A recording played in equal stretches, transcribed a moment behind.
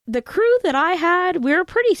The crew that I had, we were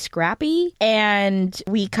pretty scrappy, and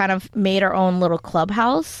we kind of made our own little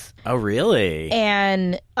clubhouse. Oh, really?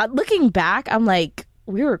 And looking back, I'm like,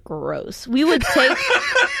 we were gross. We would take...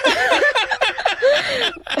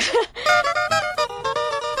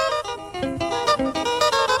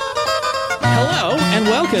 Hello, and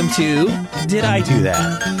welcome to Did I Do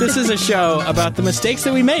That? This is a show about the mistakes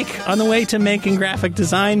that we make on the way to making graphic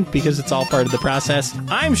design, because it's all part of the process.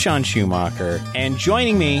 I'm Sean Schumacher, and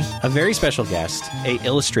joining me, a very special guest, a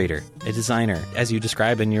illustrator, a designer, as you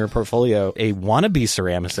describe in your portfolio, a wannabe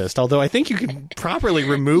ceramicist, although I think you can properly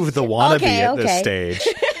remove the wannabe at this stage.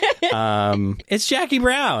 It's Jackie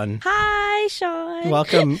Brown. Hi, Sean.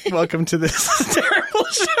 Welcome to this terrible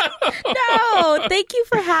show. No, thank you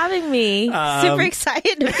for having me. Super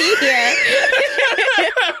excited to be here.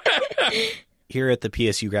 Here at the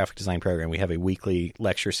PSU Graphic Design Program, we have a weekly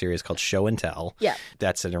lecture series called Show and Tell. Yeah.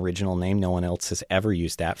 That's an original name. No one else has ever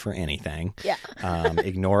used that for anything. Yeah.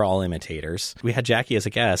 Ignore all imitators. We had Jackie as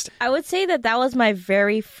a guest. I would say that was my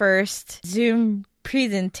very first Zoom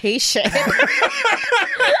presentation.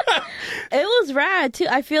 It was rad too.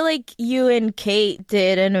 I feel like you and Kate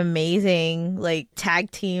did an amazing tag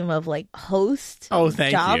team of host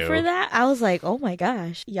job you. for that. I was like, oh my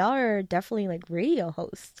gosh, y'all are definitely radio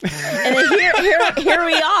hosts. And then here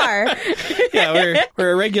we are. Yeah,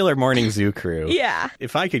 we're a regular morning zoo crew. Yeah.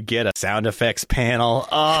 If I could get a sound effects panel,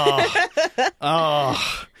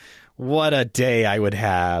 what a day I would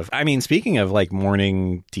have. I mean, speaking of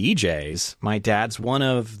morning DJs, my dad's one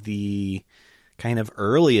of the kind of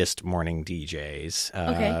earliest morning DJs.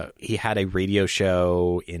 Okay. He had a radio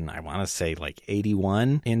show in, I want to say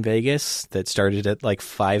 81 in Vegas that started at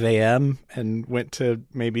 5 a.m. and went to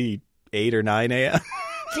maybe 8 or 9 a.m.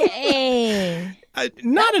 Dang.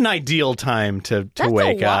 Not an ideal time to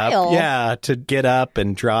wake up. Yeah, to get up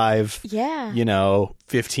and drive,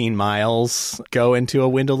 15 miles, go into a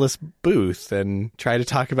windowless booth and try to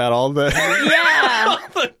talk about all the all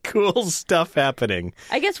the cool stuff happening.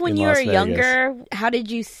 I guess when you were younger, how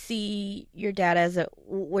did you see your dad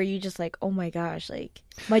were you just like, oh my gosh,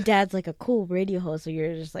 my dad's a cool radio host, or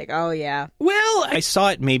you're just like, oh yeah? Well, I saw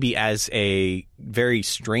it maybe as a very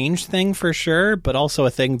strange thing for sure, but also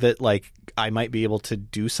a thing that I might be able to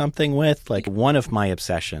do something with. One of my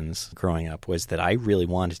obsessions growing up was that I really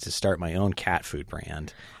wanted to start my own cat food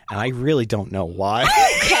brand. And I really don't know why.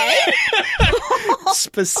 Okay.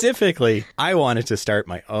 Specifically, I wanted to start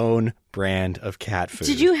my own brand of cat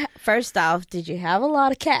food. First off, did you have a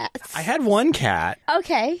lot of cats? I had one cat.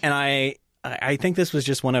 Okay. And I think this was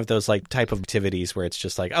just one of those type of activities where it's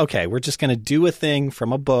just okay, we're just going to do a thing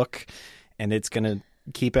from a book, and it's going to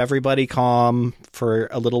keep everybody calm for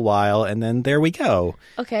a little while, and then there we go.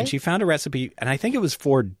 Okay. And she found a recipe, and I think it was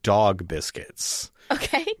for dog biscuits.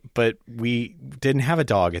 Okay. But we didn't have a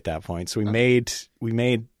dog at that point, so we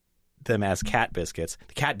made them as cat biscuits.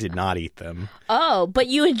 The cat did not eat them. Oh, but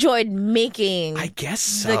you enjoyed making, I guess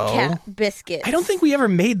so, the cat biscuits. I don't think we ever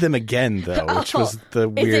made them again, though, which was the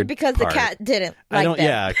weird Is it because part. the cat didn't like them?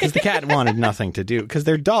 Yeah, because the cat wanted nothing to do, because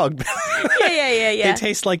they're dog. Yeah. They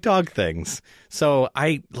taste like dog things. So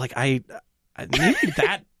maybe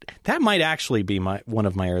that might actually be one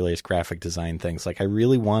of my earliest graphic design things. I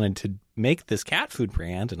really wanted to make this cat food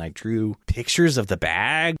brand, and I drew pictures of the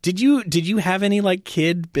bag. Did you have any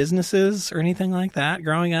kid businesses or anything like that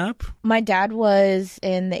growing up? My dad was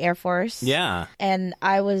in the Air Force. Yeah. And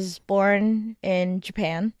I was born in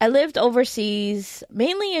Japan. I lived overseas,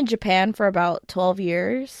 mainly in Japan, for about 12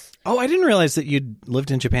 years. Oh, I didn't realize that you'd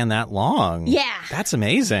lived in Japan that long. Yeah. That's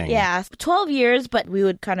amazing. Yeah, 12 years, but we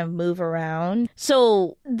would kind of move around.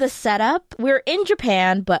 So the setup, we're in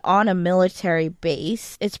Japan, but on a military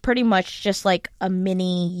base. It's pretty much just like a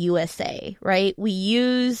mini USA, right? We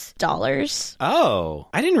use dollars. Oh,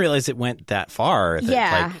 I didn't realize it went that far.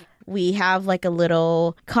 Yeah. We have a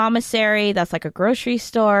little commissary that's a grocery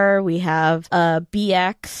store. We have a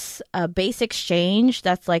BX, a base exchange.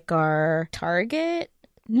 That's our Target.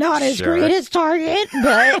 Not as great as Target,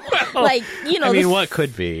 but what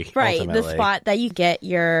could be, right? Ultimately. The spot that you get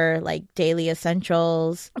your daily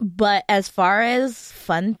essentials. But as far as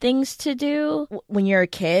fun things to do when you're a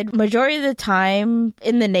kid, majority of the time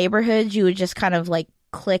in the neighborhood, you would just kind of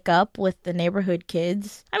click up with the neighborhood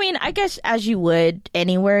kids. I mean, I guess as you would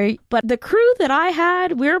anywhere, but the crew that I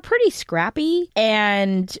had, we were pretty scrappy,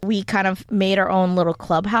 and we kind of made our own little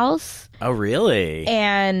clubhouse. Oh, really?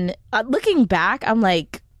 And looking back, I'm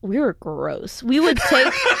like, we were gross. We would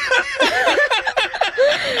take...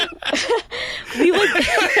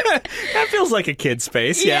 That feels like a kid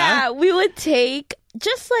space, yeah. Yeah, we would take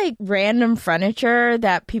just random furniture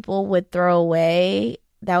that people would throw away,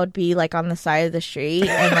 that would be like on the side of the street,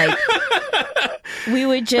 and like we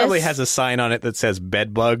would just Probably has a sign on it that says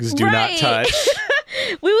 "Bed bugs do not Right. touch."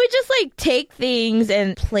 we would just like take things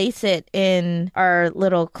and place it in our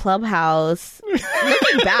little clubhouse.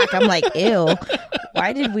 Looking back, I'm like, ew.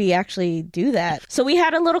 Why did we actually do that? So we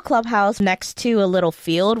had a little clubhouse next to a little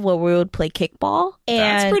field where we would play kickball. And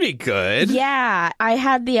That's pretty good. yeah, I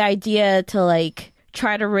had the idea to like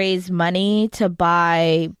try to raise money to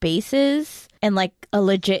buy bases and like a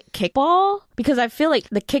legit kickball, because I feel like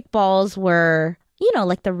the kickballs were, you know,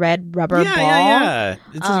 like the red rubber ball. Yeah.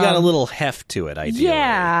 It's got a little heft to it, ideally.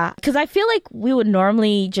 Yeah, because I feel like we would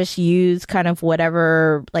normally just use kind of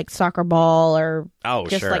whatever, like soccer ball or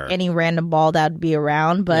just sure. like any random ball that would be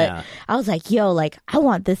around. But Yeah. I was like, yo, like I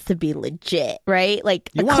want this to be legit, right?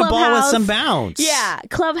 Like You want a ball with clubhouse. some bounce. Yeah,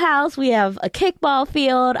 clubhouse. We have a kickball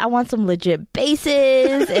field. I want some legit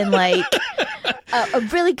bases and like a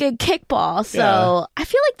really good kickball. So Yeah. I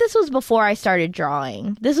feel like this was before I started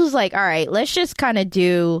drawing. This was like, all right, let's just kind of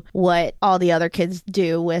do what all the other kids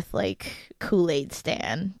do with like Kool-Aid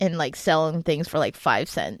stand and like selling things for like 5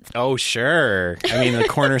 cents. Oh, sure. I mean, the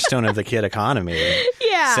cornerstone of the kid economy.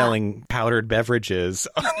 Yeah. Selling powdered beverages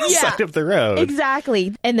on the Yeah. side of the road.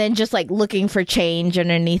 Exactly. And then just like looking for change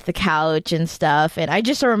underneath the couch and stuff. And I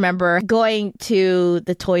just remember going to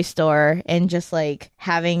the toy store and just like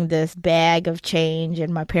having this bag of change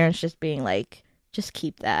and my parents just being like, just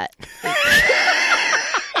keep that.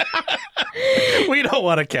 We don't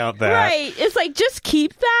want to count that. Right. It's like, just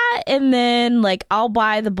keep that. And then like I'll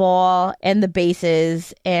buy the ball and the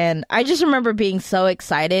bases. And I just remember being so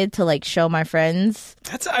excited to like show my friends.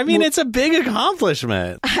 It's a big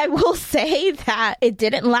accomplishment. I will say that it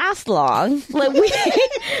didn't last long. Like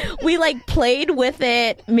we like played with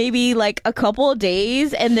it maybe like a couple of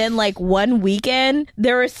days, and then like one weekend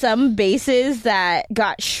there were some bases that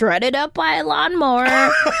got shredded up by a lawnmower.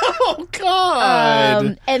 Oh,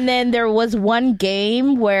 God. And then there was one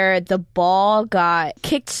game where the ball got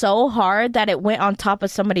kicked so hard that it went on top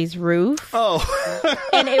of somebody's roof. Oh.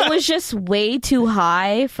 And it was just way too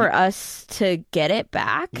high for us to get it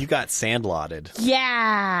back. You got sandlotted.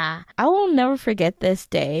 Yeah. I will never forget this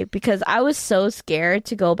day because I was so scared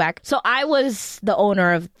to go back. So I was the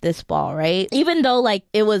owner of this ball, right? Even though like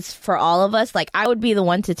it was for all of us, like I would be the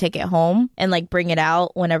one to take it home and like bring it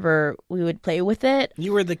out whenever we would play with it.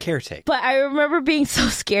 You were the caretaker. But I remember being so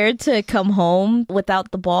scared to come home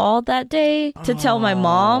without the ball that day to tell my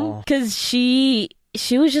mom, because she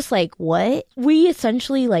was just like, what? We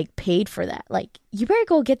essentially like paid for that. Like, you better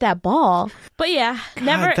go get that ball. But yeah, God,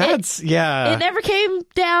 never. yeah. It never came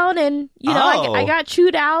down, and you know, I got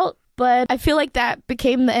chewed out. But I feel like that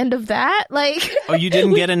became the end of that. Like, Oh, you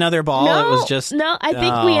didn't get another ball? no, It was just... no. I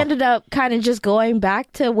think we ended up kind of just going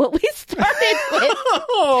back to what we started with,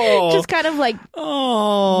 Oh. just kind of like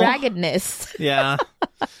Oh. raggedness. Yeah.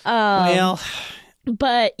 Well,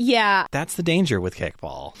 But yeah, that's the danger with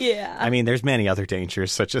kickball. yeah, I mean, there's many other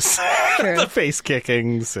dangers, such as True. the face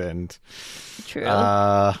kickings and, true.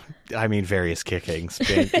 various kickings,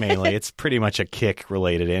 mainly. It's pretty much a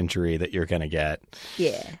kick-related injury that you're going to get.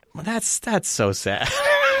 Yeah, Well, that's so sad.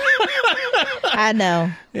 I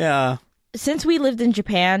know. Yeah. Since we lived in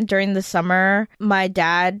Japan during the summer, my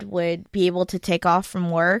dad would be able to take off from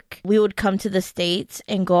work. We would come to the States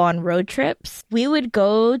and go on road trips. We would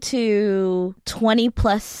go to 20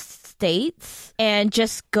 plus states and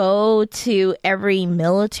just go to every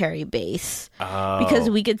military base because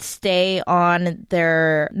we could stay on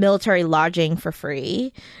their military lodging for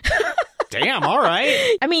free. Damn, all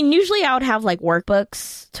right. I mean, usually I would have like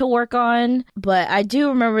workbooks to work on, but I do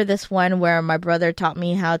remember this one where my brother taught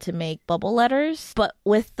me how to make bubble letters, but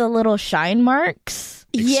with the little shine marks.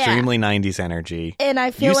 Extremely 90s energy. And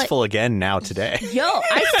I feel Useful again now today. like, yo,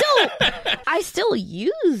 I still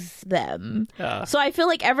use them. Yeah. So I feel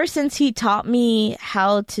like ever since he taught me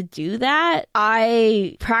how to do that,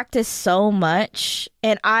 I practiced so much,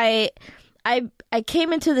 and I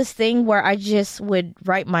came into this thing where I just would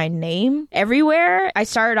write my name everywhere. I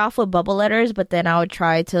started off with bubble letters, but then I would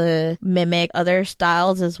try to mimic other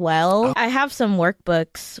styles as well. Oh. I have some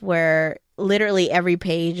workbooks where literally every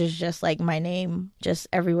page is just like my name, just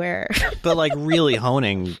everywhere. But like really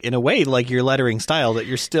honing, in a way, like your lettering style that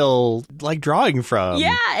you're still like drawing from.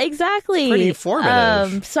 Yeah, exactly. Pretty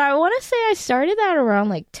informative. So I want to say I started that around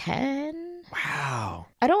like 10. Wow.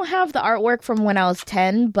 I don't have the artwork from when I was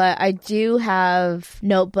 10, but I do have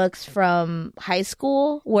notebooks from high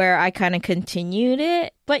school where I kind of continued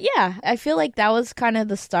it. But yeah, I feel like that was kind of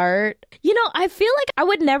the start. You know, I feel like I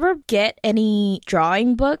would never get any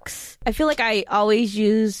drawing books. I feel like I always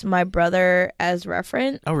use my brother as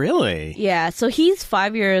reference. Oh, really? Yeah, so he's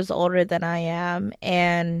 5 years older than I am,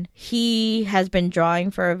 and he has been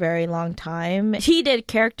drawing for a very long time. He did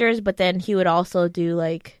characters, but then he would also do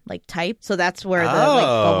like type. So that's where the like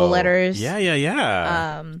bubble letters.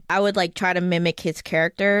 Yeah. I would like try to mimic his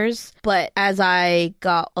characters, but as I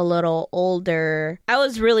got a little older, I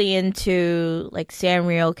was really into like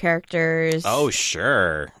Sanrio characters. Oh,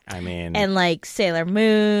 sure. I mean, And like Sailor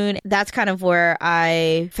Moon. That's kind of where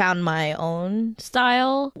I found my own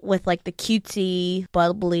style with like the cutesy,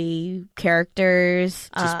 bubbly characters.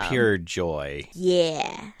 just pure joy.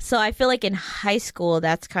 Yeah. So I feel like in high school,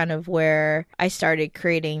 that's kind of where I started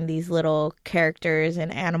creating these little characters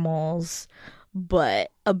and animals,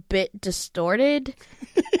 but a bit distorted.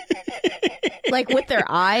 Like with their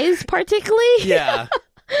eyes, particularly. Yeah.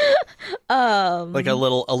 Like a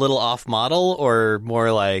little off model, or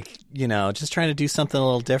more like, just trying to do something a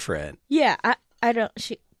little different. Yeah. I don't.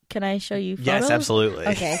 Can I show you photos? Yes, absolutely.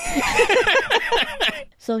 Okay.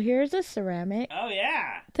 So here's a ceramic. Oh,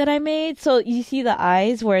 yeah. That I made. So you see the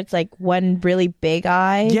eyes where it's like one really big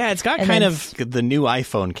eye. Yeah, it's got kind of the new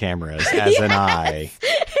iPhone cameras as an eye.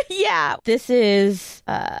 Yeah. This is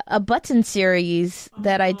a button series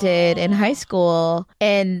that I did in high school.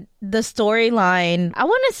 And the storyline, I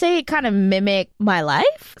want to say it kind of mimicked my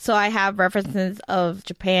life. So I have references of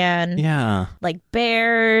Japan. Yeah. Like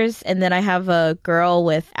bears. And then I have a girl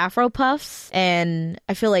with Afro puffs. And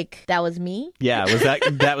I feel like that was me. Yeah. Was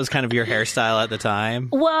that was kind of your hairstyle at the time?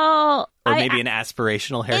 Well, or maybe an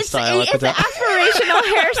aspirational hairstyle at the time? It's an aspirational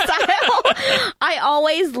hairstyle. I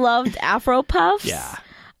always loved Afro puffs. Yeah.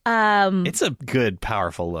 It's a good,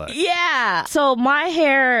 powerful look. Yeah. So my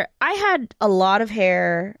hair, I had a lot of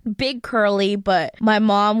hair, big curly, but my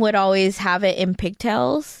mom would always have it in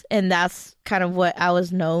pigtails. And that's kind of what I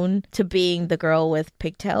was known to, being the girl with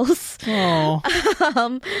pigtails. Oh.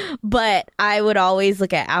 But I would always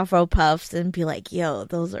look at Afro puffs and be like, yo,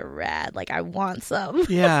 those are rad. Like, I want some.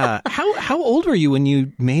 Yeah. How old were you when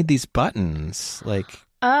you made these buttons? Like...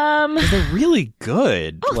 'cause they're really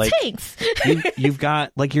good. Oh, like, thanks. you've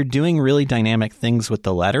got, like, you're doing really dynamic things with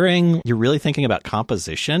the lettering. You're really thinking about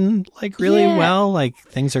composition, like, really well. Like,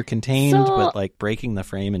 things are contained, but, like, breaking the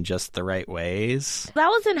frame in just the right ways. That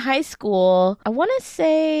was in high school. I want to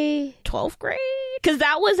say 12th grade. Because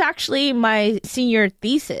that was actually my senior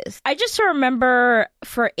thesis. I just remember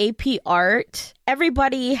for AP art,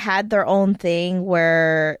 everybody had their own thing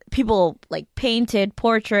where people like painted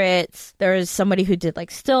portraits. There was somebody who did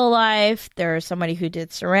like still life. There was somebody who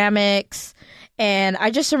did ceramics. And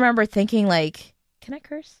I just remember thinking like, can I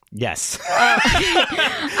curse? Yes.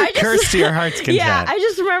 Curse to your heart's content. Yeah, I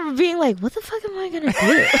just remember being like, what the fuck am I going to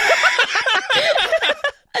do?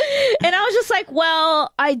 And I was just like,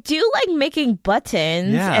 well, I do like making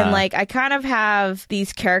buttons, and like I kind of have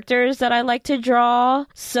these characters that I like to draw.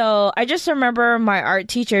 So I just remember my art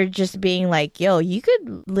teacher just being like, yo, you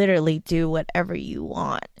could literally do whatever you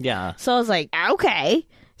want. Yeah. So I was like, okay.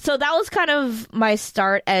 So that was kind of my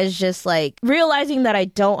start as just like realizing that I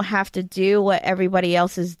don't have to do what everybody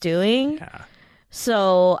else is doing. Yeah.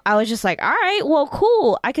 So I was just like, all right, well,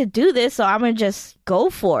 cool. I could do this. So I'm going to just go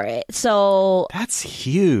for it. So that's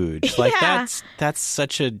huge. Like yeah. that's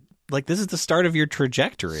such a, like, this is the start of your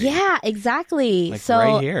trajectory. Yeah, exactly. Like, so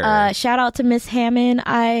right here. Shout out to Miss Hammond.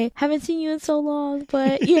 I haven't seen you in so long,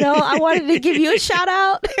 but I wanted to give you a shout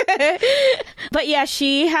out. But yeah,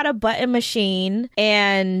 she had a button machine,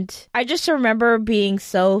 and I just remember being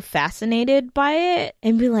so fascinated by it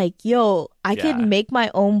and be like, yo, I could make my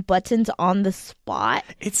own buttons on the spot.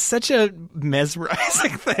 It's such a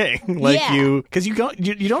mesmerizing thing. Like because you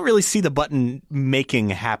don't really see the button making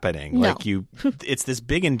happening. No. Like it's this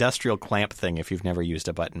big industrial clamp thing if you've never used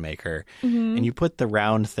a button maker. Mm-hmm. And you put the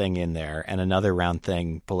round thing in there and another round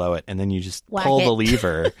thing below it, and then you just Whack pull it. the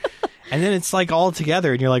lever. And then it's like all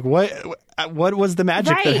together, and you're like, what was the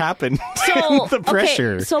magic that happened? So the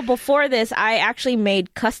pressure. Okay, so before this, I actually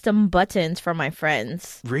made custom buttons for my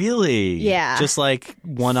friends. Really? Yeah. Just like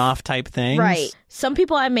one-off type things? Right. Some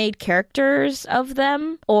people I made characters of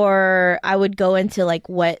them, or I would go into like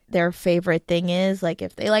what their favorite thing is. Like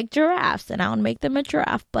if they like giraffes, then I would make them a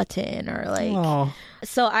giraffe button, or like. Oh.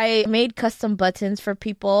 So I made custom buttons for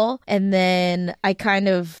people, and then I kind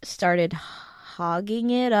of started hogging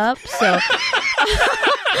it up. So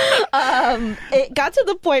it got to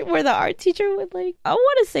the point where the art teacher would like, I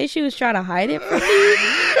want to say she was trying to hide it from me.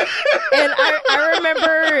 And I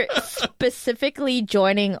remember specifically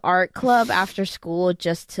joining art club after school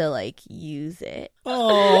just to like use it.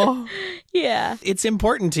 Oh, yeah. It's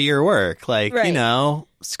important to your work. Like, Right. you know,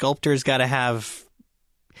 sculptors got to have.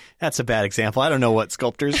 That's a bad example. I don't know what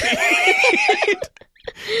sculptors need.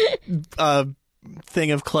 A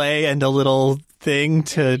thing of clay and a little thing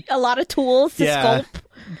to. A lot of tools to Yeah. sculpt.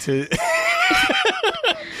 To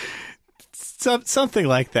something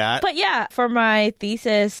like that. But yeah, for my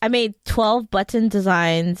thesis, I made 12 button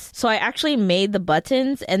designs. So I actually made the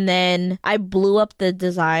buttons and then I blew up the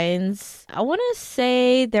designs. I want to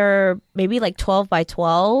say they're maybe like 12 by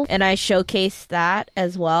 12 and I showcased that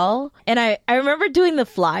as well. And I remember doing the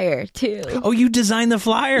flyer too. Oh, you designed the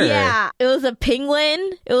flyer. Yeah, it was a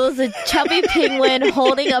penguin. It was a chubby penguin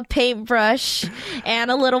holding a paintbrush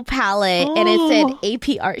and a little palette, and it said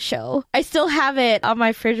AP Art Show. I still have it on my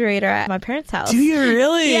refrigerator at my parents' house. Do you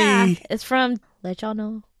really? Yeah, it's from. Let y'all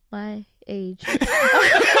know my age.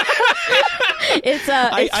 It's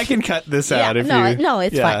I can cut this out if you. No,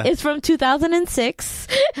 it's Yeah. fine. It's from 2006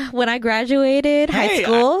 when I graduated high Hey,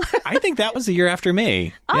 school. I think that was the year after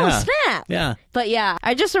me. Oh, Yeah. snap. Yeah. But yeah,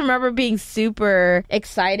 I just remember being super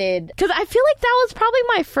excited because I feel like that was probably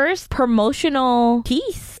my first promotional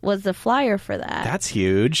piece was the flyer for that. That's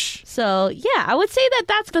huge. So yeah, I would say that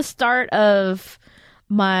that's the start of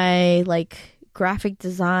my like graphic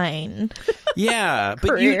design. Yeah, but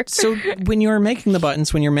Career. so when you were making the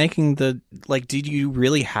buttons, when you're making the like, did you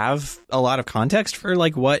really have a lot of context for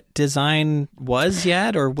like what design was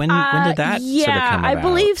yet, or when did that yeah, sort of come about? I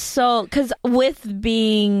believe so. Because with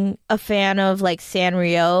being a fan of like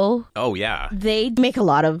Sanrio, Oh yeah, they make a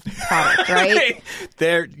lot of product, right?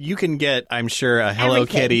 there you can get, I'm sure, a Hello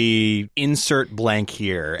Everything. Kitty insert blank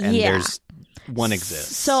here, and Yeah. there's one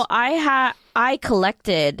exists. So I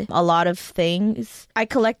collected a lot of things. I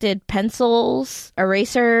collected pencils,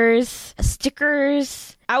 erasers,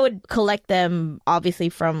 stickers. I would collect them obviously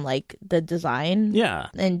from like the design. Yeah.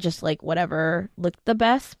 And just like whatever looked the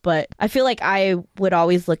best. But I feel like I would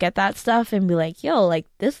always look at that stuff and be like, yo, like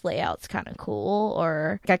this layout's kind of cool.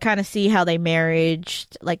 Or I kind of see how they married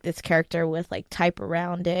like this character with like type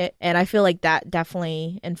around it. And I feel like that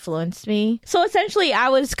definitely influenced me. So essentially I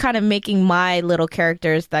was kind of making my little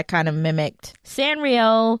characters that kind of mimicked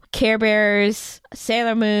Sanrio, Care Bears,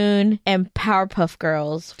 Sailor Moon, and Powerpuff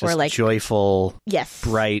Girls for Just like, joyful, yes.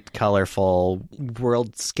 bright, colorful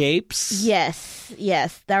worldscapes.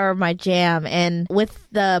 Yes, that were my jam. And with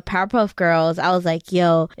the Powerpuff Girls, I was like,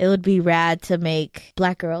 yo, it would be rad to make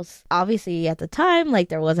black girls. Obviously, at the time, like,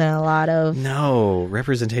 there wasn't a lot of No,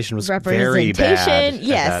 representation was very bad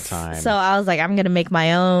yes. at that time. So I was like, I'm going to make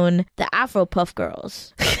my own, the Afro Puff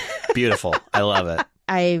Girls. Beautiful. I love it.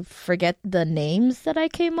 I forget the names that I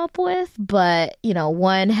came up with, but you know,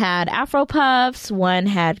 one had Afro puffs, one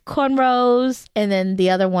had cornrows, and then the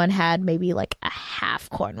other one had maybe like a half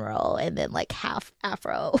cornrow and then like half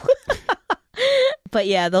Afro. But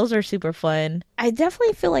yeah, those are super fun. I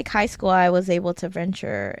definitely feel like high school I was able to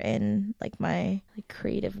venture in like my like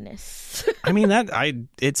creativeness. I mean,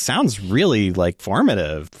 it sounds really like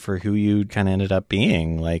formative for who you kind of ended up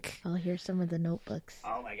being. Like, Oh, here's some of the notebooks.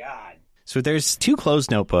 oh my God. So there's two closed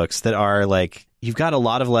notebooks that are like, you've got a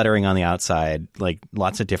lot of lettering on the outside, like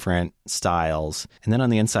lots of different styles. And then on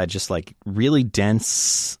the inside, just like really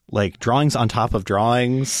dense, like drawings on top of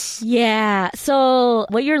drawings. Yeah. So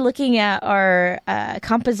what you're looking at are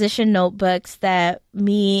composition notebooks that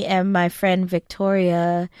me and my friend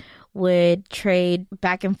Victoria would trade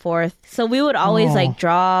back and forth. So we would always like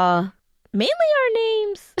draw mainly our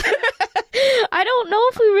names. I don't know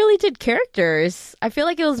if we really did characters. I feel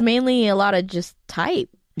like it was mainly a lot of just type.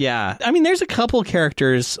 Yeah. I mean, there's a couple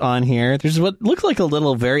characters on here. There's what looks like a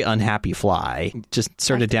little very unhappy fly, just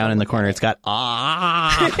sort of down in the corner. It's got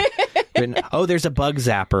written. Oh, there's a bug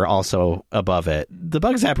zapper also above it. The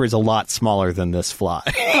bug zapper is a lot smaller than this fly.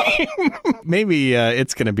 Maybe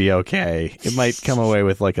it's going to be okay. It might come away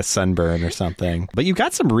with like a sunburn or something. But you've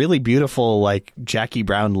got some really beautiful like Jackie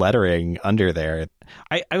Brown lettering under there.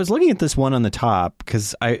 I was looking at this one on the top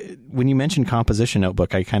because when you mentioned composition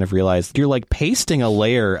notebook, I kind of realized you're like pasting a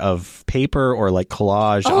layer of paper or like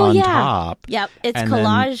collage on top. Yep. It's And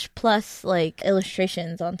collage plus like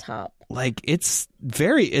illustrations on top. Like it's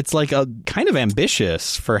like a kind of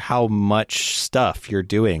ambitious for how much stuff you're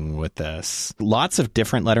doing with this. Lots of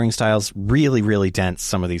different lettering styles, really, really dense,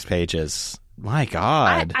 some of these pages. My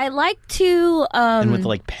God. I like to and with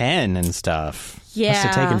like pen and stuff. Yeah. Must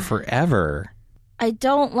have taken forever. I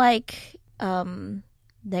don't like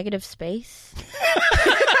Negative space.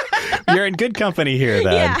 You're in good company here,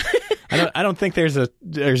 then. Yeah. I don't think there's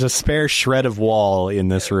a spare shred of wall in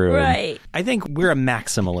this room. Right. I think we're a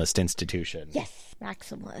maximalist institution. Yes.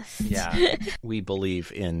 Maximalist. Yeah. We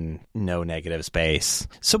believe in no negative space.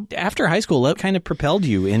 So after high school, what kind of propelled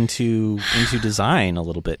you into design a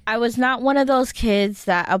little bit? I was not one of those kids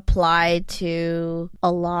that applied to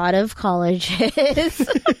a lot of colleges.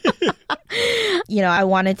 I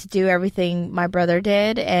wanted to do everything my brother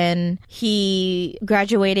did, and he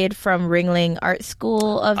graduated from Ringling Art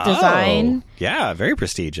School of Design. Yeah, very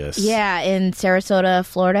prestigious. Yeah, in Sarasota,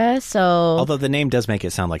 Florida. So, although the name does make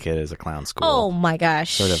it sound like it is a clown school. Oh my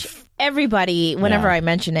gosh. Sort of. Everybody, whenever I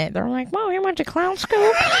mention it, they're like, "Whoa, you went to clown school?"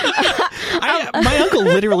 My uncle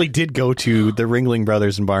literally did go to the Ringling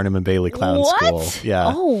Brothers and Barnum and Bailey Clown School.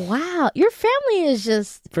 Yeah. Oh wow, your family is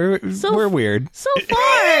just we're weird. So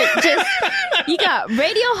far, just you got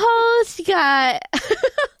radio host, you got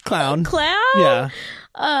clown. Yeah.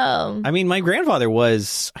 I mean, my grandfather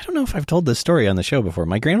was, I don't know if I've told this story on the show before.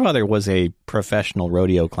 My grandfather was a professional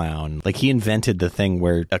rodeo clown. Like, he invented the thing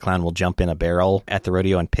where a clown will jump in a barrel at the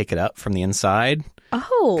rodeo and pick it up from the inside.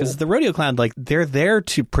 Oh. Because the rodeo clown, like, they're there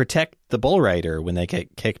to protect the bull rider when they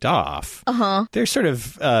get kicked off. Uh-huh. They're sort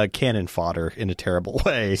of cannon fodder in a terrible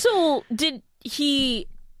way. So, did he,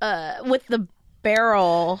 with the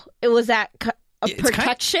barrel, it was that a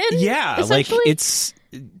protection? Yeah, like, it's,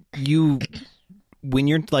 when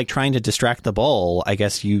you're like trying to distract the bull, I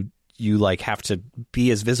guess you like have to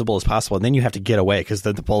be as visible as possible, and then you have to get away because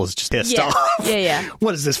the bull is just pissed off. Yeah.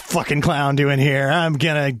 What is this fucking clown doing here? I'm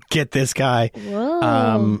gonna get this guy.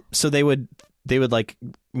 Whoa. So they would like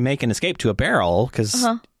make an escape to a barrel because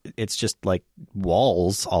it's just like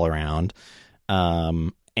walls all around.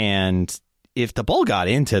 And if the bull got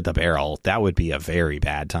into the barrel, that would be a very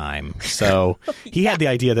bad time. So he had the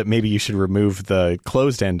idea that maybe you should remove the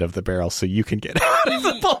closed end of the barrel so you can get out if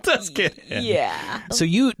the bull does get in. Yeah. So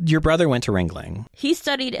your brother went to Ringling. He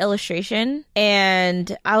studied illustration,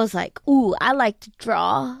 and I was like, ooh, I like to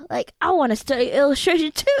draw. Like, I want to study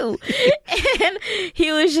illustration too. And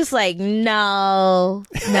he was just like, no.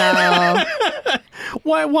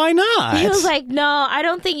 Why not? He was like, no, I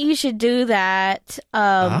don't think you should do that.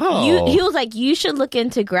 He was like, you should look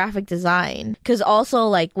into graphic design, because also,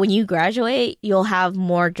 like, when you graduate, you'll have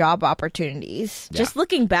more job opportunities. Yeah. Just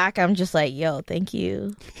looking back, I'm just like, yo, thank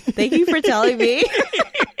you for telling me.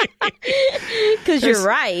 Because you're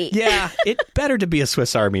right. Yeah, it's better to be a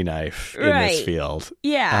Swiss Army knife in this field.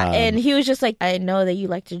 Yeah, and he was just like, I know that you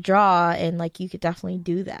like to draw, and like you could definitely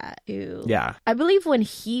do that too. Yeah. I believe when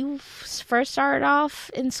he first started off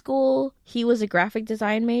in school, he was a graphic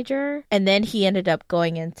design major, and then he ended up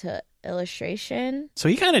going into illustration. So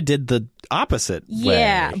he kind of did the opposite way.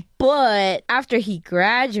 Yeah, but after he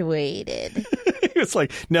graduated... He was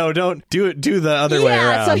like, no, don't do it. Do the other way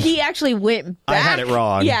around. So he actually went back. I had it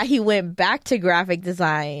wrong. Yeah, he went back to graphic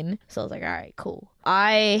design. So I was like, all right, cool.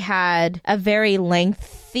 I had a very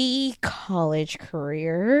lengthy college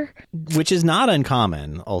career. Which is not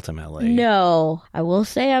uncommon, ultimately. No. I will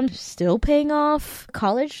say I'm still paying off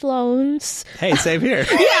college loans. Hey, same here.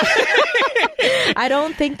 I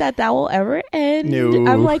don't think that will ever end. No.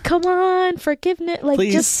 I'm like, come on, forgiveness. Like,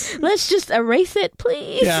 please. Let's just erase it,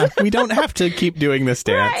 please. Yeah, we don't have to keep doing this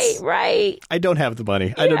dance. Right. I don't have the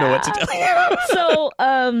money. I don't know what to tell you. So,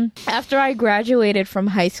 after I graduated from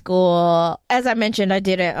high school, as I mentioned, I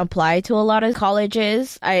didn't apply to a lot of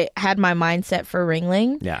colleges. I had my mindset for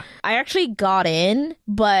Ringling. Yeah. I actually got in,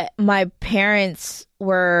 but my parents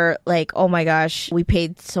were like, oh my gosh, we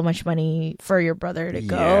paid so much money for your brother to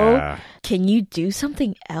go. Yeah. Can you do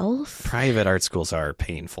something else? Private art schools are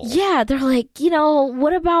painful. Yeah, they're like,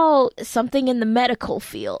 what about something in the medical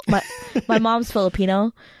field? My mom's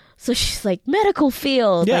Filipino. So she's like, medical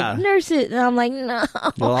field, like nurses. And I'm like, no.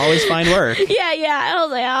 We'll always find work. Yeah. I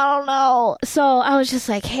was like, I don't know. So I was just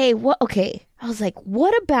like, hey, what? Okay. I was like,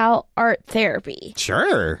 what about art therapy?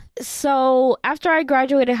 Sure. So after I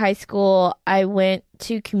graduated high school, I went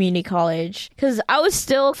to community college because I was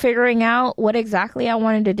still figuring out what exactly I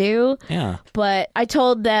wanted to do. Yeah. But I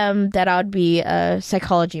told them that I would be a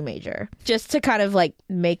psychology major just to kind of like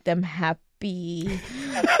make them happy.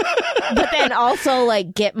 But then also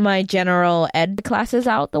like get my general ed classes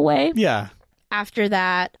out the way. Yeah. After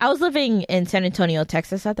that, I was living in San Antonio,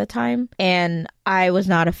 Texas at the time, and I was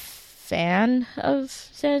not a fan of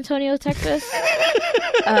San Antonio, Texas.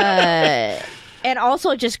 And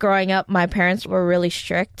also just growing up, my parents were really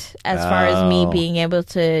strict as far as me being able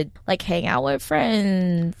to like hang out with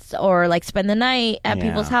friends or like spend the night at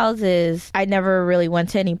people's houses. I never really went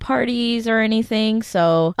to any parties or anything.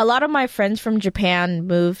 So a lot of my friends from Japan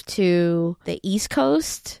moved to the East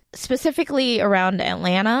Coast, specifically around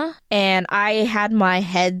Atlanta. And I had my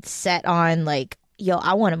head set on like, yo,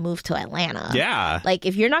 I want to move to Atlanta. Yeah. Like,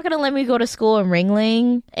 if you're not going to let me go to school in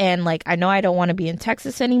Ringling, and like, I know I don't want to be in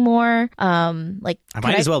Texas anymore. Like, I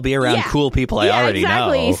might as well be around cool people I already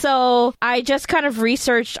know. So I just kind of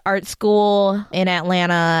researched art school in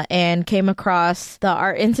Atlanta and came across the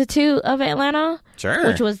Art Institute of Atlanta. Sure.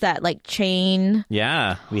 Which was that like chain.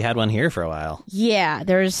 Yeah. We had one here for a while. Yeah.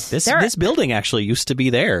 This building actually used to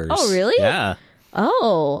be theirs. Oh, really? Yeah.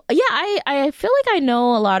 Oh, yeah, I feel like I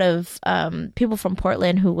know a lot of people from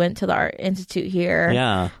Portland who went to the Art Institute here.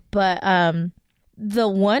 Yeah. But the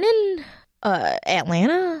one in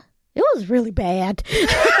Atlanta, it was really bad.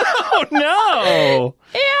 Oh, no.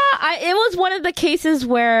 Yeah, it was one of the cases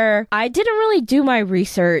where I didn't really do my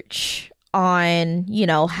research on, you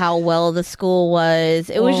know, how well the school was.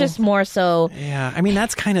 It was just more so. Yeah, I mean,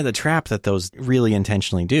 that's kind of the trap that those really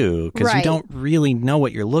intentionally do, because you don't really know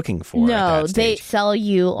what you're looking for. No, they sell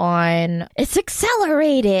you on it's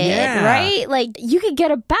accelerated, right? Like you could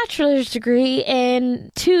get a bachelor's degree in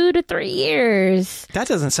 2 to 3 years. That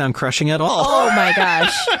doesn't sound crushing at all. Oh my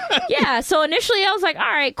gosh. Yeah, so initially I was like, all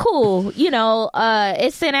right, cool. You know,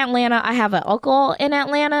 it's in Atlanta. I have an uncle in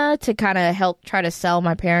Atlanta to kind of help try to sell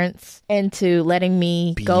my parents into letting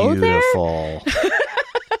me go there. Beautiful.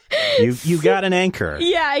 You got an anchor.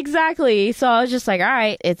 Yeah, exactly. So I was just like, all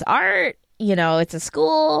right, it's art. You know, it's a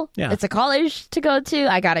school. Yeah. It's a college to go to.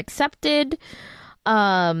 I got accepted.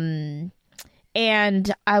 And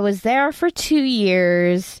I was there for 2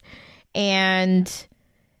 years. And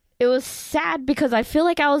it was sad because I feel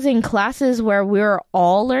like I was in classes where we were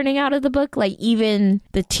all learning out of the book, like even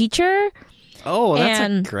the teacher. Oh, that's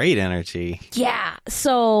a great energy. Yeah.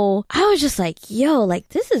 So I was just like, yo, like,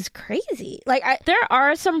 this is crazy. Like, there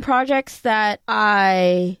are some projects that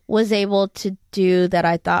I was able to do that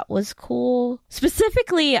I thought was cool.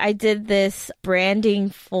 Specifically, I did this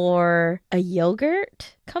branding for a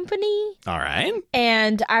yogurt company. All right.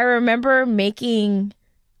 And I remember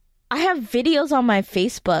I have videos on my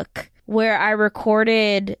Facebook where I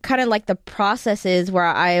recorded kind of like the processes where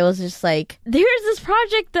I was just like, here's this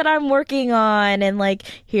project that I'm working on, and like,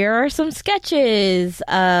 here are some sketches.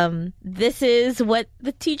 This is what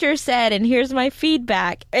the teacher said, and here's my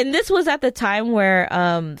feedback. And this was at the time where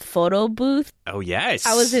photo booth. Oh, yes.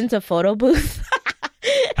 I was into photo booth.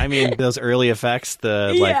 I mean, those early effects,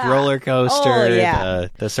 the like roller coaster,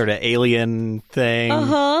 the sort of alien thing.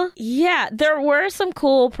 Yeah, there were some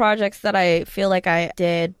cool projects that I feel like I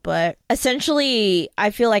did, but essentially I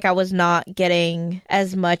feel like I was not getting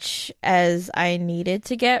as much as I needed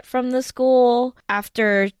to get from the school.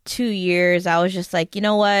 After 2 years, I was just like, you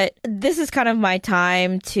know what? This is kind of my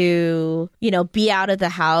time to, you know, be out of the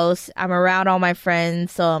house. I'm around all my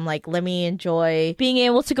friends, so I'm like, let me enjoy being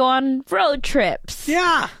able to go on road trips.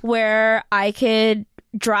 Yeah. Where I could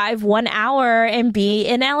drive 1 hour and be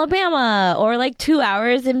in Alabama, or like 2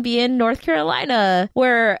 hours and be in North Carolina.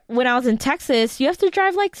 Where when I was in Texas, you have to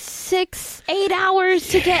drive like 6-8 hours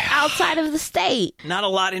to get outside of the state. Not a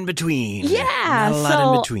lot in between. Yeah. Not a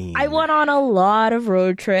lot in between. I went on a lot of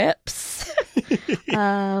road trips.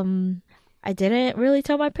 I didn't really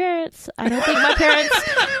tell my parents. I don't think my parents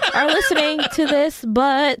are listening to this,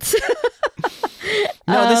 but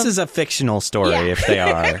no, this is a fictional story. Yeah. If they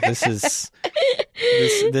are, this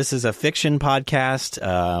is a fiction podcast.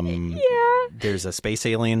 There's a space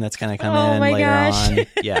alien that's going to come in later on.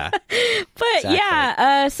 Yeah. But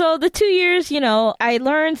exactly. So the 2 years, you know, I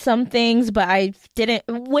learned some things, but I didn't,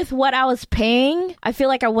 with what I was paying, I feel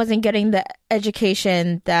like I wasn't getting the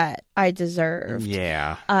education that I deserved.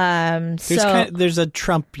 Yeah. There's a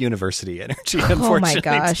Trump University energy, unfortunately.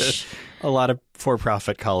 Oh my gosh. A lot of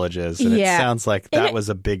for-profit colleges, and it sounds like that was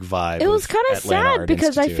a big vibe. It was kind of sad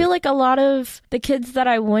because I feel like a lot of the kids that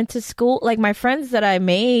I went to school, like my friends that I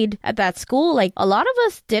made at that school, like a lot of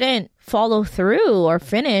us didn't follow through or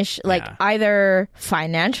finish. Like either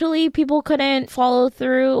financially people couldn't follow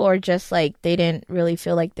through, or just like they didn't really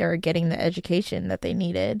feel like they were getting the education that they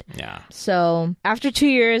needed. Yeah. So after 2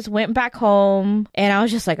 years, went back home, and I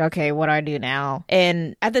was just like, okay, what do I do now?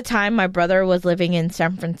 And at the time, my brother was living in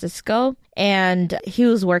San Francisco, and he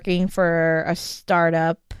was working for a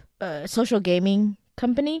startup social gaming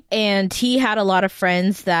company, and he had a lot of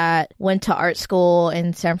friends that went to art school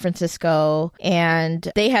in San Francisco, and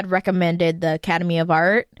they had recommended the Academy of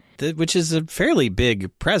Art. which is a fairly big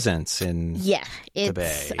presence in Yeah, the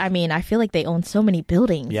Bay. I mean, I feel like they own so many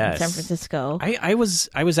buildings Yes. in San Francisco. I was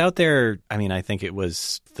out there. I mean, I think it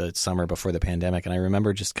was the summer before the pandemic, and I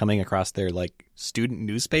remember just coming across their like student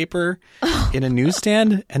newspaper in a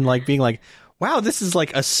newsstand and like being like, wow, this is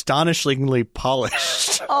like astonishingly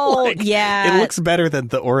polished. Oh, Like, yeah. It looks better than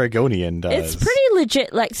the Oregonian does. It's pretty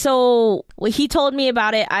legit. Like, so when he told me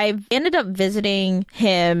about it, I ended up visiting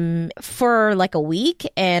him for like a week.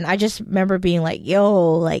 And I just remember being like,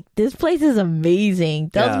 yo, like this place is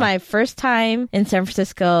amazing. That was Yeah. my first time in San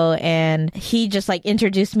Francisco. And he just like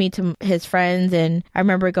introduced me to his friends. And I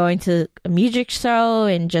remember going to a music show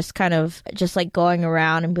and just kind of just like going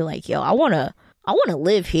around and be like, yo, I want to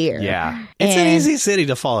live here. Yeah. It's an And- easy city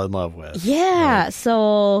to fall in love with. Yeah.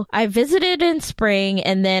 So I visited in spring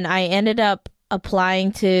and then I ended up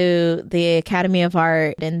applying to the Academy of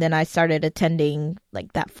Art and then I started attending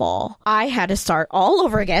like that fall. I had to start all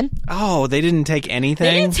over again. Oh, they didn't take anything?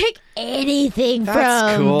 They didn't take anything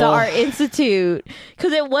That's from cool. the Art Institute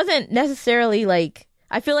because it wasn't necessarily like,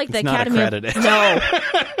 I feel like the It's not Academy accredited.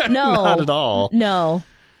 No. Not at all. No.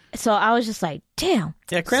 So I was just like, damn.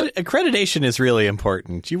 Yeah, accreditation is really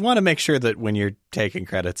important. You want to make sure that when you're taking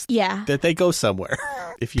credits, Yeah. that they go somewhere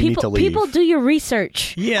if you need to leave. People do your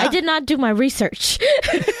research. Yeah. I did not do my research.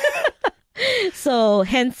 So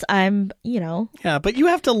hence I'm, Yeah, but you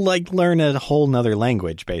have to like learn a whole nother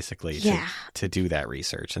language basically Yeah. to do that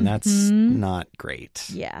research, and that's not great.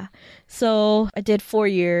 yeah. So I did 4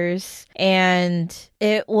 years and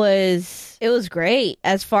it was great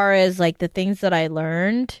as far as like the things that I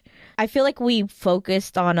learned. I feel like we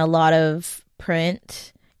focused on a lot of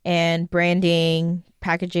print and branding,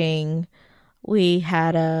 packaging. We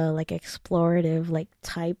had a like explorative like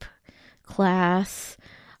type class.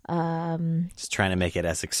 Just trying to make it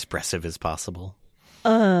as expressive as possible.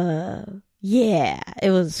 Yeah, it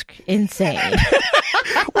was insane.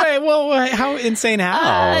 Wait, well, how insane?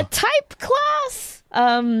 How? Type class.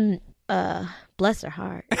 Bless her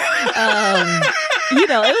heart.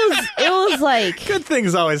 It was like Good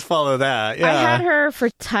things always follow that. Yeah. I had her for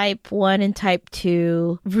type 1 and type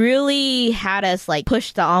 2. Really had us like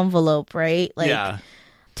push the envelope, right? Like yeah.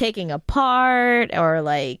 taking apart or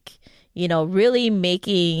like, really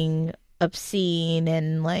making obscene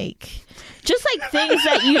and like just like things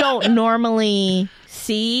that you don't normally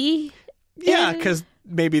see. Yeah, because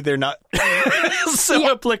maybe they're not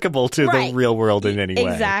so applicable to Right. the real world in any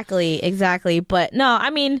way. Exactly. But no, I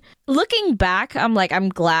mean, looking back, I'm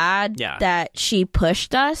glad Yeah. that she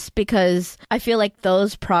pushed us because I feel like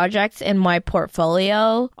those projects in my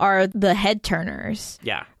portfolio are the head turners.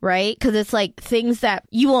 Yeah. Right? Because it's like things that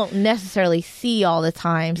you won't necessarily see all the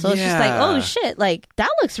time. So it's just like, Yeah. oh shit, like that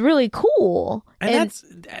looks really cool. And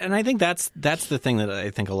I think that's the thing that I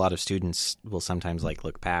think a lot of students will sometimes like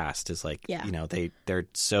look past is like, Yeah. they're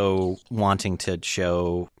so wanting to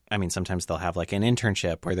show. I mean, sometimes they'll have like an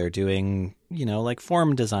internship where they're doing, like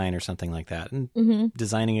form design or something like that and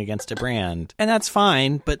designing against a brand. And that's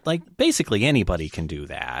fine. But like basically anybody can do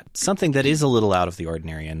that. Something that is a little out of the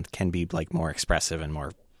ordinary and can be like more expressive and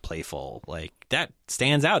more playful, like that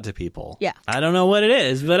stands out to people. Yeah. I don't know what it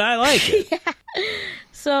is, but I like it.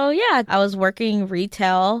 So yeah, I was working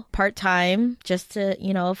retail part-time just to,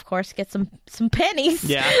 of course, get some pennies.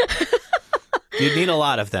 Yeah. You'd need a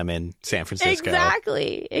lot of them in San Francisco.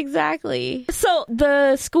 Exactly. So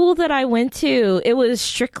the school that I went to, it was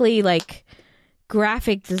strictly like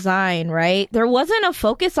graphic design, right? There wasn't a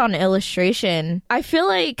focus on illustration. I feel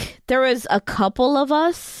like there was a couple of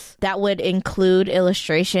us that would include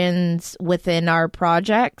illustrations within our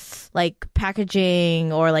projects, like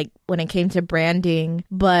packaging or like when it came to branding.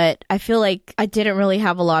 But I feel like I didn't really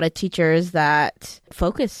have a lot of teachers that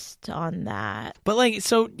focused on that. But like,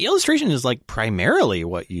 so illustration is like primarily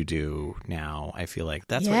what you do now. I feel like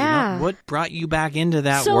that's what brought you back into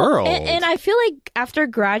that world. And I feel like after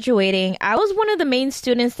graduating, I was one of the main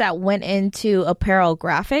students that went into apparel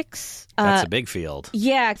graphics. That's a big field.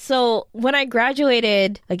 Yeah. So when I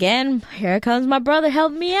graduated, again, here comes my brother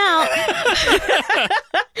helping me out.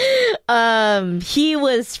 He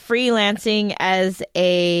was freelancing as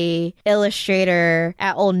a illustrator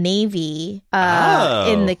at Old Navy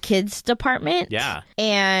in the kids department. Yeah.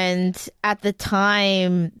 And at the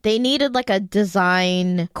time, they needed like a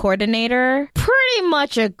design coordinator, pretty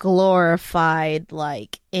much a glorified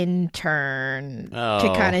like intern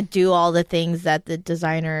to kind of do all the things that the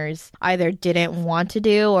designers either didn't want to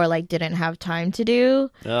do or like didn't have time to do.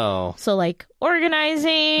 So like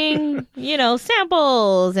organizing,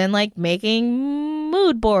 samples and like making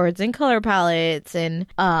mood boards and color palettes and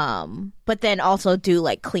but then also do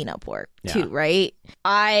like cleanup work too, right?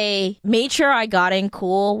 I made sure I got in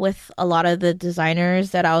cool with a lot of the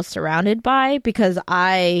designers that I was surrounded by because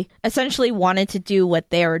I essentially wanted to do what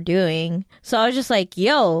they were doing. So I was just like,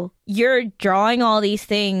 yo, you're drawing all these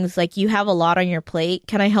things, like you have a lot on your plate.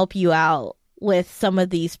 Can I help you out with some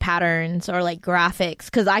of these patterns or like graphics?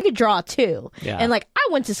 Because I could draw too. Yeah. And like I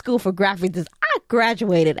went to school for graphic design. I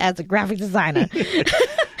graduated as a graphic designer.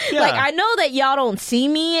 Yeah. Like I know that y'all don't see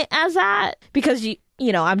me as that because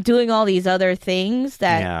you know, I'm doing all these other things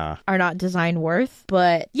that are not design worth.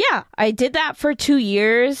 But yeah, I did that for 2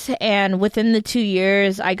 years. And within the 2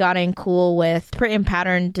 years, I got in cool with print and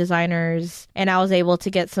pattern designers. And I was able to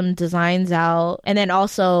get some designs out. And then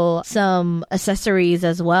also some accessories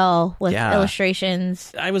as well with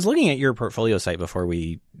illustrations. I was looking at your portfolio site before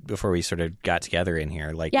we sort of got together in here.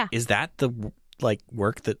 Like, is that the like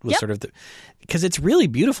work that was sort of because it's really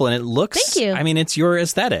beautiful and it looks, thank you. I mean, it's your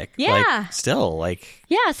aesthetic. Like, still like.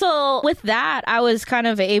 Yeah. So with that, I was kind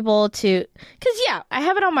of able to, because I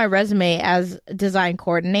have it on my resume as design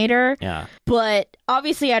coordinator. Yeah. But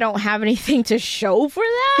obviously I don't have anything to show for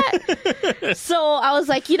that. So I was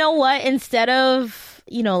like, you know what? Instead of,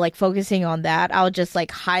 you know, like focusing on that, I'll just like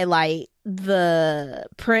highlight the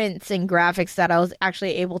prints and graphics that I was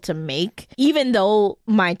actually able to make, even though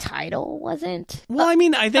my title wasn't. Well, I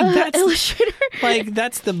mean, I think that's illustrator. Like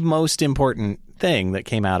that's the most important thing that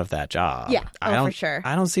came out of that job. Yeah, for sure.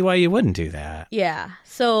 I don't see why you wouldn't do that. Yeah.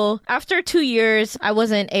 So after 2 years, I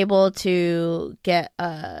wasn't able to get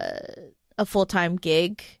a full-time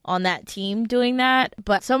gig on that team doing that.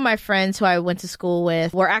 But some of my friends who I went to school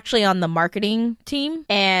with were actually on the marketing team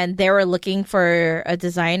and they were looking for a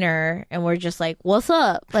designer and we're just like, what's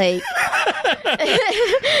up? Like,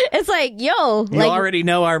 it's like, yo. You like, already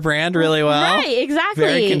know our brand really well. Right, exactly.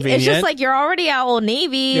 Very convenient. It's just like, you're already at Old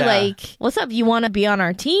Navy. Yeah. Like, what's up? You want to be on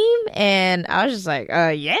our team? And I was just like,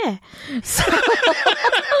 yeah.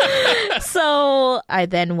 So I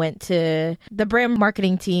then went to the brand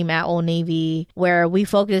marketing team at Old Navy where we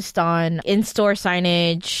focused on in-store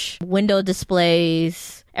signage, window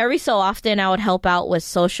displays. Every so often I would help out with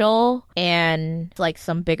social and like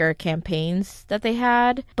some bigger campaigns that they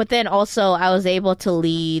had. But then also I was able to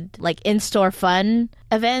lead like in-store fun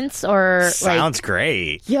events or Sounds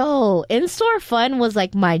great. Yo, in-store fun was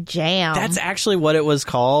like my jam. That's actually what it was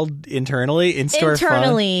called internally? In-store fun?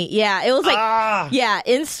 Internally, yeah. It was like,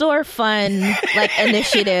 in-store fun like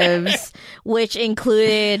initiatives, which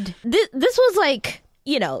included, this was like,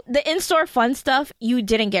 you know, the in-store fun stuff, you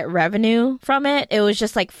didn't get revenue from it. It was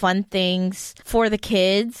just like fun things for the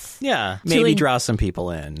kids. Yeah, maybe draw some people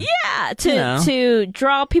in. Yeah, to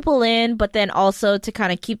draw people in, but then also to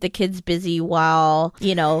kind of keep the kids busy while,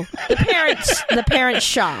 you know, the parents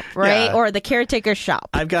shop, right? Yeah. Or the caretaker shop.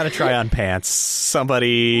 I've got to try on pants.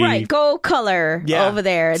 Somebody. Right, go color over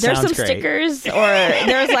there. There's Sounds some great. stickers or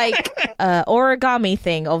there's like origami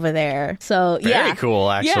thing over there. So Very cool,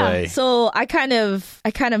 actually. Yeah. So I kind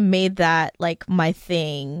of made that like my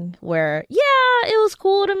thing where, it was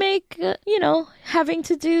cool to make, you know, having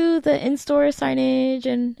to do the in-store signage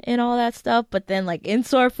and all that stuff. But then like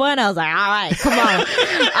in-store fun, I was like, all right, come on.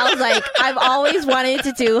 I was like, I've always wanted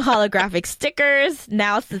to do holographic stickers.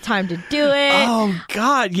 Now it's the time to do it. Oh,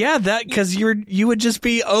 God. Yeah, that because you would just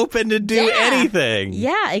be open to do anything.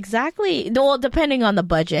 Yeah, exactly. Well, depending on the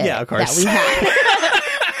budget of course. that we have.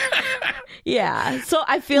 Yeah, so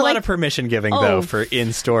I feel a like lot of permission giving though for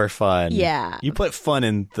in-store fun. Yeah, you put fun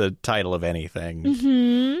in the title of anything.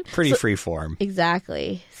 Mm-hmm. Pretty free form.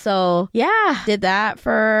 Exactly. So did that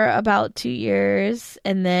for about 2 years,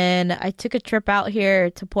 and then I took a trip out here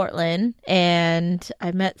to Portland, and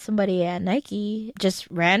I met somebody at Nike just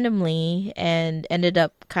randomly, and ended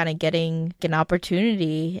up kind of getting an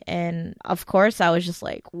opportunity. And of course, I was just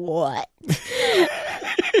like, what?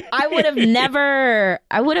 I would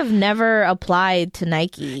have never applied to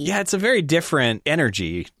Nike. Yeah, it's a very different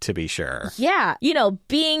energy, to be sure. Yeah. You know,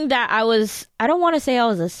 being that I don't want to say I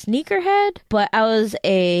was a sneakerhead, but I was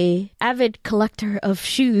a avid collector of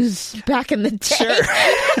shoes back in the day. Sure.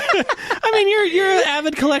 I mean, you're an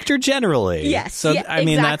avid collector generally. Yes. So, I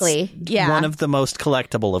mean, exactly. That's one of the most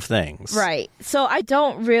collectible of things. Right. So I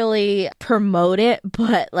don't really promote it,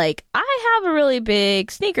 but like I have a really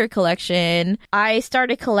big sneaker collection. I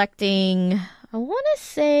started collecting, I want to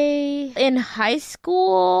say in high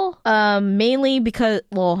school, mainly because,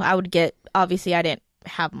 I would get, obviously I didn't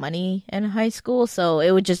have money in high school, so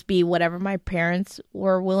it would just be whatever my parents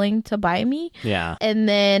were willing to buy me. Yeah. And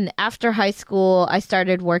then after high school, I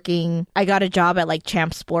started working. I got a job at like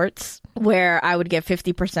Champ Sports where I would get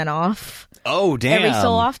 50% off. Oh, damn. Every so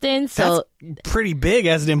often. So pretty big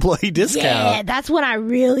as an employee discount. Yeah, that's when I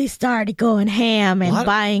really started going ham and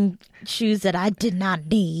buying shoes that I did not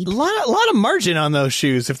need. A lot of margin on those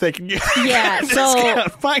shoes if they can get yeah, a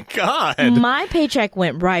discount. My God. My paycheck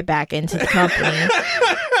went right back into the company.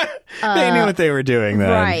 They knew what they were doing then.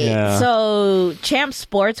 Right. Yeah. So Champ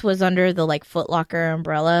Sports was under the like Foot Locker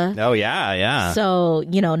umbrella. Oh, yeah. So,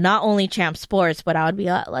 not only Champ Sports, but I would be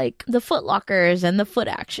at like the Foot Lockers and the Foot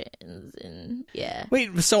Actions. And yeah.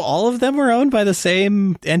 Wait, so all of them were owned by the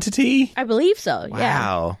same entity? I believe so.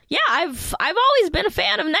 Wow. Yeah. Yeah, I've always been a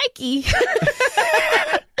fan of Nike.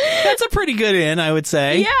 That's a pretty good in, I would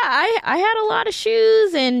say. Yeah, I had a lot of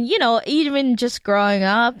shoes and, even just growing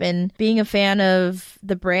up and being a fan of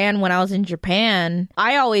the brand when I was in Japan,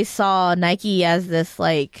 I always saw Nike as this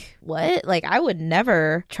like, what? Like I would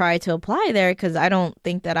never try to apply there because I don't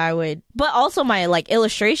think that I would. But also my like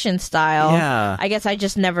illustration style. Yeah. I guess I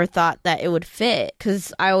just never thought that it would fit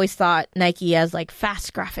because I always thought Nike as like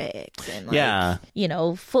fast graphics and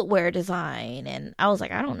like, footwear design. And I was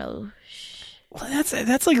like, I don't know. Well,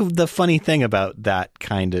 that's like the funny thing about that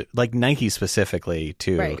kind of like Nike specifically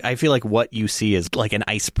too. Right. I feel like what you see is like an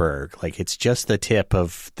iceberg. Like it's just the tip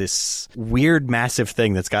of this weird, massive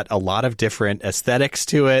thing that's got a lot of different aesthetics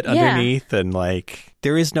to it underneath, and like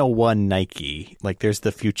there is no one Nike. Like there's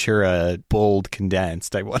the Futura bold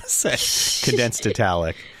condensed. I want to say condensed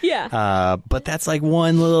italic. Yeah. But that's like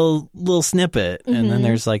one little snippet, and then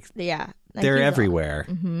there's like they're Nike's everywhere.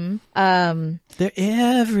 Mm-hmm. They're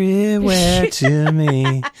everywhere to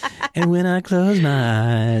me. And when I close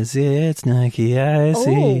my eyes, it's Nike I see.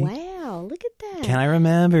 Oh, wow. Look at that. Can I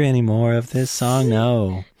remember any more of this song?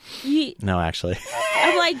 No. No, actually.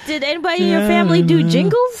 I'm like, did anybody in your family do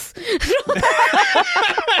jingles?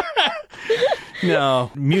 No.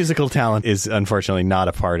 Musical talent is unfortunately not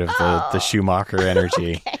a part of the Schumacher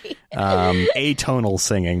energy. Okay. Atonal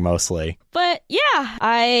singing mostly. But yeah,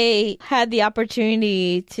 I had the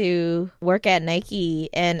opportunity to work at Nike,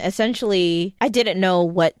 and essentially I didn't know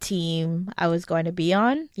what team I was going to be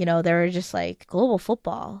on. They were just like global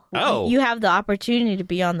football. Oh. You have the opportunity to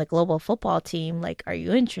be on the global football team. Like, are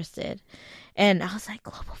you interested? And I was like,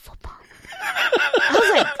 global football.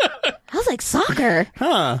 I was like soccer.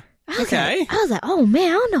 Huh. Okay. I was like, oh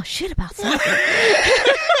man, I don't know shit about soccer.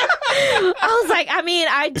 I was like,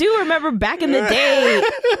 I do remember back in the day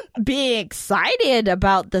being excited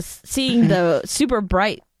about seeing the super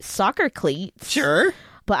bright soccer cleats. Sure.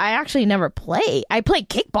 But I actually never played. I played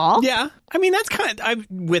kickball. Yeah. That's kind of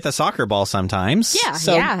with a soccer ball sometimes.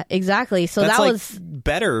 Yeah, exactly. So that was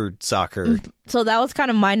better soccer. So that was kind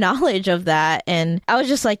of my knowledge of that. And I was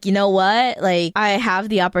just like, you know what? Like, I have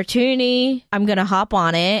the opportunity. I'm going to hop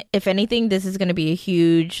on it. If anything, this is going to be a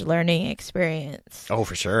huge learning experience. Oh,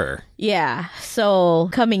 for sure. Yeah. So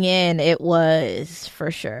coming in, it was for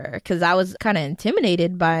sure. Because I was kind of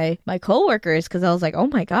intimidated by my coworkers because I was like, oh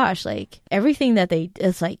my gosh, like everything that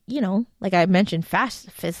it's like, like I mentioned, fast,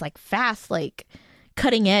 like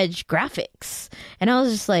cutting edge graphics. And I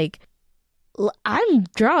was just like, I'm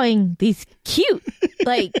drawing these cute,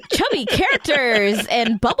 like chubby characters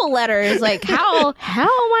and bubble letters. Like, how am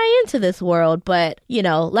I into this world? But,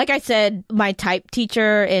 like I said, my type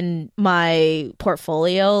teacher in my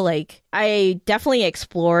portfolio, like I definitely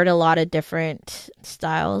explored a lot of different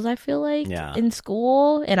styles, I feel like, in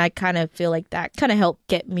school. And I kind of feel like that kind of helped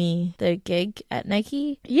get me the gig at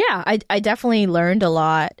Nike. Yeah, I definitely learned a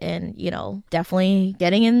lot and, definitely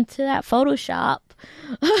getting into that Photoshop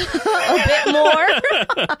a bit more.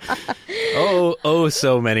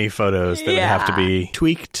 So many photos that would have to be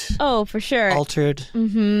tweaked. Oh, for sure. Altered.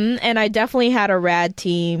 Mm-hmm. And I definitely had a rad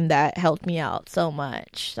team that helped me out so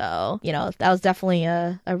much. So, that was definitely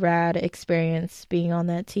a rad experience being on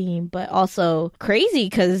that team, but also crazy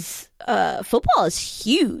because football is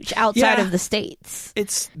huge outside of the States.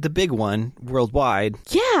 It's the big one worldwide.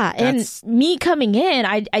 Yeah. And me coming in,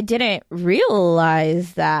 I didn't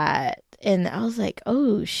realize that. And I was like,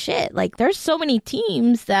 oh, shit. Like, there's so many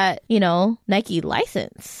teams that, Nike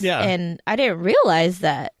license. Yeah. And I didn't realize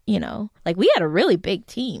that, like, we had a really big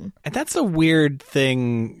team. And that's a weird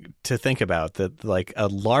thing to think about, that, like, a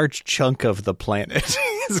large chunk of the planet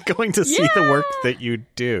is going to see the work that you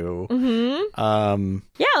do. Mm-hmm.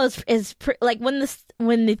 It's like,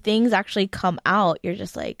 when the things actually come out, you're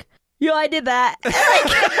just like, yo, I did that.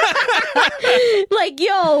 Like,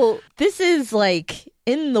 yo, this is, like,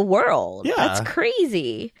 in the world. Yeah. That's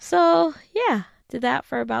crazy. So, yeah, did that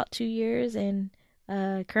for about 2 years, and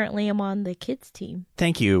Currently, I'm on the kids team.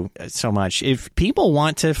 Thank you so much. If people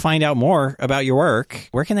want to find out more about your work,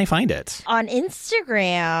 where can they find it? On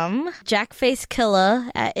Instagram,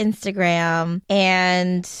 JackfaceKilla at Instagram.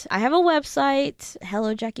 And I have a website,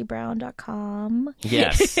 hellojackybrown.com.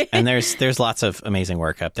 Yes, and there's lots of amazing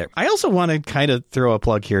work up there. I also want to kind of throw a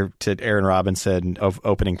plug here to Aaron Robinson of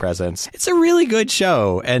Opening Presents. It's a really good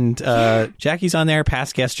show, and Jackie's on there.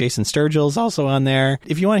 Past guest Jason Sturgill's also on there.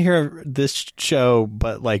 If you want to hear this show,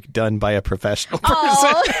 but like done by a professional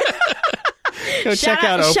person, go check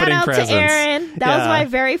out Opening Presents. Shout out to Aaron. That was my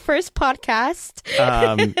very first podcast.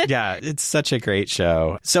 Yeah, it's such a great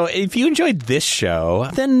show. So if you enjoyed this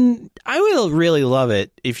show, then I would really love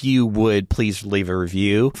it if you would please leave a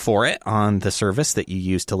review for it on the service that you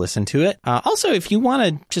use to listen to it. Also, if you want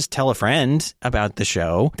to just tell a friend about the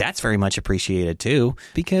show, that's very much appreciated too.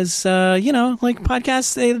 Because, like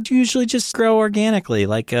podcasts, they usually just grow organically,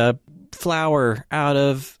 like a flower out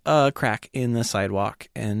of a crack in the sidewalk,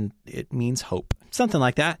 and it means hope. Something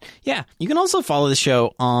like that. Yeah. You can also follow the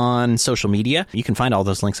show on social media. You can find all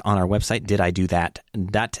those links on our website,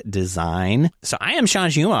 dididothat.design. So I am Sean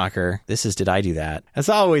Schumacher. This is Did I Do That? As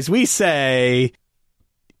always, we say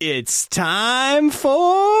it's time for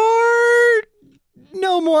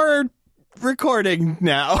no more recording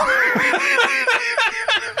now.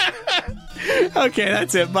 Okay,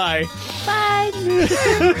 that's it. Bye. Bye.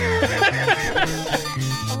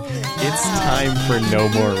 It's time for no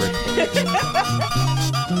more recording.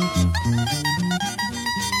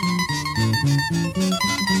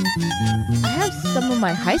 I have some of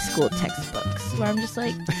my high school textbooks where I'm just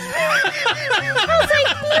like, I was like,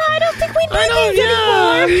 no, I don't think we need these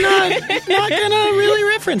anymore. I'm not gonna really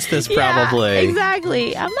reference this probably. Yeah,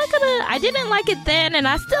 exactly. I didn't like it then, and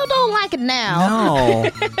I still don't like it now.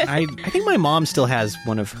 No. I think my mom still has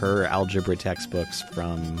one of her algebra textbooks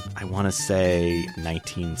from, I want to say,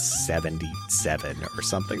 1977 or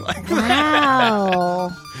something like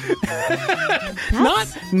that. Wow.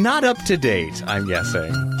 Not up to date, I'm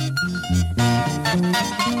guessing.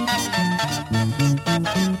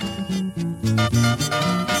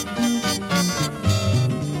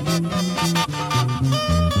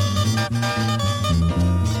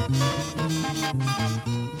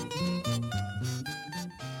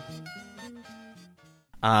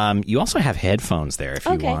 You also have headphones there if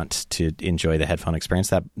you want to enjoy the headphone experience.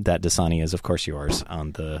 That Dasani is, of course, yours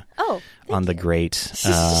on the great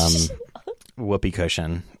whoopee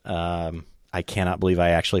cushion. I cannot believe I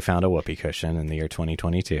actually found a whoopee cushion in the year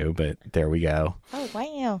 2022, but there we go. Oh,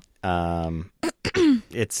 wow.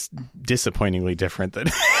 It's disappointingly different than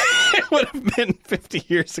it would have been 50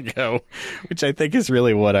 years ago, which I think is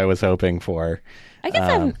really what I was hoping for. I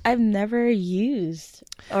guess I've never used,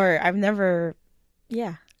 or I've never...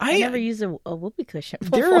 Yeah. I never used a whoopee cushion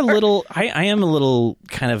before. I am a little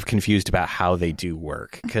kind of confused about how they do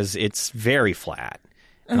work, because it's very flat.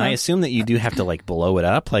 And I assume that you do have to like blow it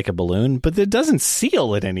up like a balloon, but it doesn't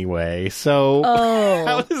seal it anyway. So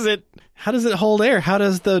how does it hold air? How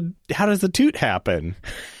does the toot happen?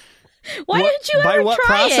 Why didn't you ever try it? By what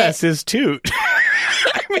process is toot?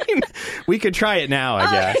 I mean, we could try it now, I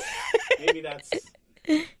guess. Maybe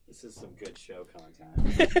this is some good show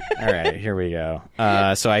content. All right, here we go.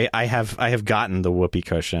 So I have gotten the whoopee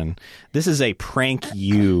cushion. This is a Prank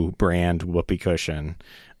You brand whoopee cushion.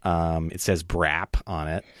 It says BRAP on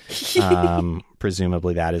it.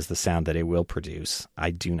 Presumably that is the sound that it will produce.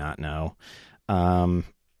 I do not know.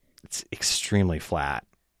 It's extremely flat.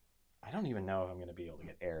 I don't even know if I'm going to be able to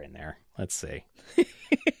get air in there. Let's see.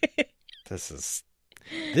 This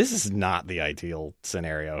is not the ideal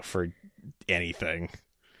scenario for anything.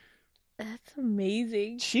 That's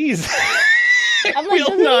amazing. Jeez. I'm like,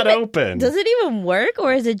 will not open. Does it even work,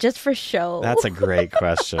 or is it just for show? That's a great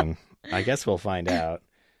question. I guess we'll find out.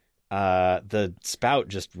 The spout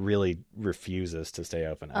just really refuses to stay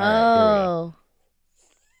open. All right, here we go.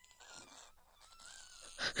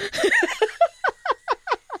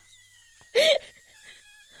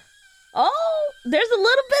 Oh, there's a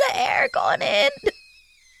little bit of air going in.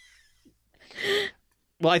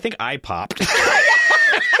 Well, I think I popped.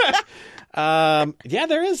 Yeah,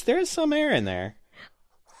 there is some air in there.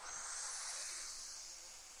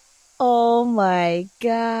 Oh my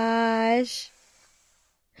gosh.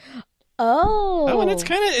 Oh, and it's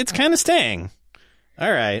kind of staying.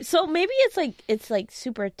 All right. So maybe it's like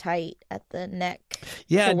super tight at the neck.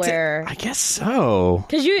 Yeah, where I guess so.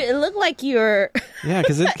 Because it looked like you're. Yeah,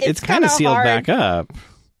 because it's kind of sealed hard. back up.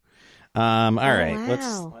 All right.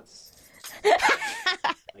 Wow. Let's.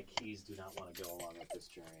 My keys do not want to go along with this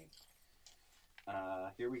journey.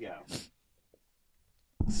 Here we go.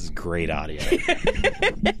 This is great audio.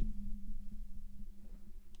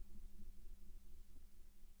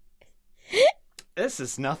 This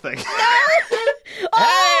is nothing.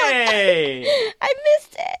 Oh, Hey! I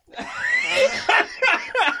missed it.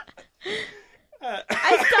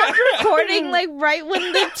 I stopped recording like right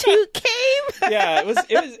when the toot came. Yeah,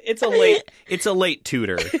 it's a late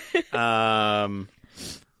tutor. Oh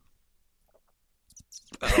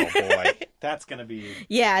boy, that's gonna be.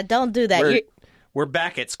 Yeah, don't do that. We're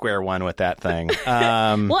back at square one with that thing.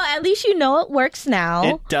 Well, at least you know it works now.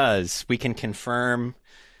 It does. We can confirm.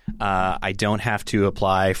 I don't have to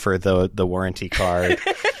apply for the warranty card.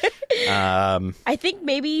 I think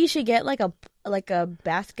maybe you should get like a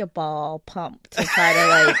basketball pump to try to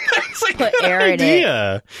like put air in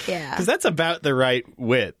it. Yeah, because that's about the right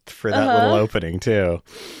width for that little opening too.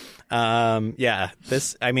 Yeah,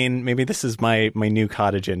 maybe this is my new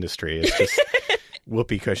cottage industry. It's just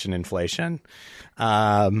whoopee cushion inflation.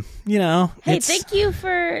 Hey, thank you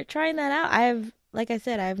for trying that out. Like I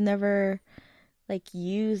said, I've never like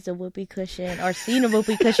used a whoopee cushion or seen a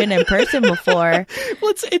whoopee cushion in person before.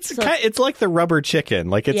 Well, it's like the rubber chicken.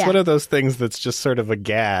 Like it's one of those things that's just sort of a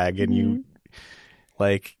gag, and you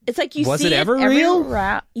like. It's like you was see it ever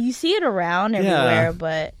real? You see it around everywhere,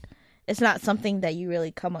 but it's not something that you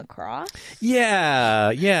really come across.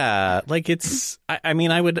 Yeah. Like it's. I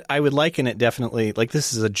mean, I would liken it definitely. Like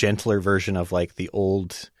this is a gentler version of like the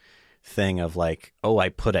old thing of like, oh, I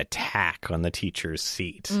put a tack on the teacher's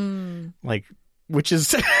seat, like. Which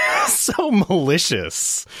is so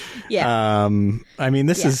malicious. Yeah. I mean,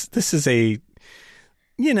 this is a,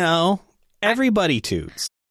 everybody toots.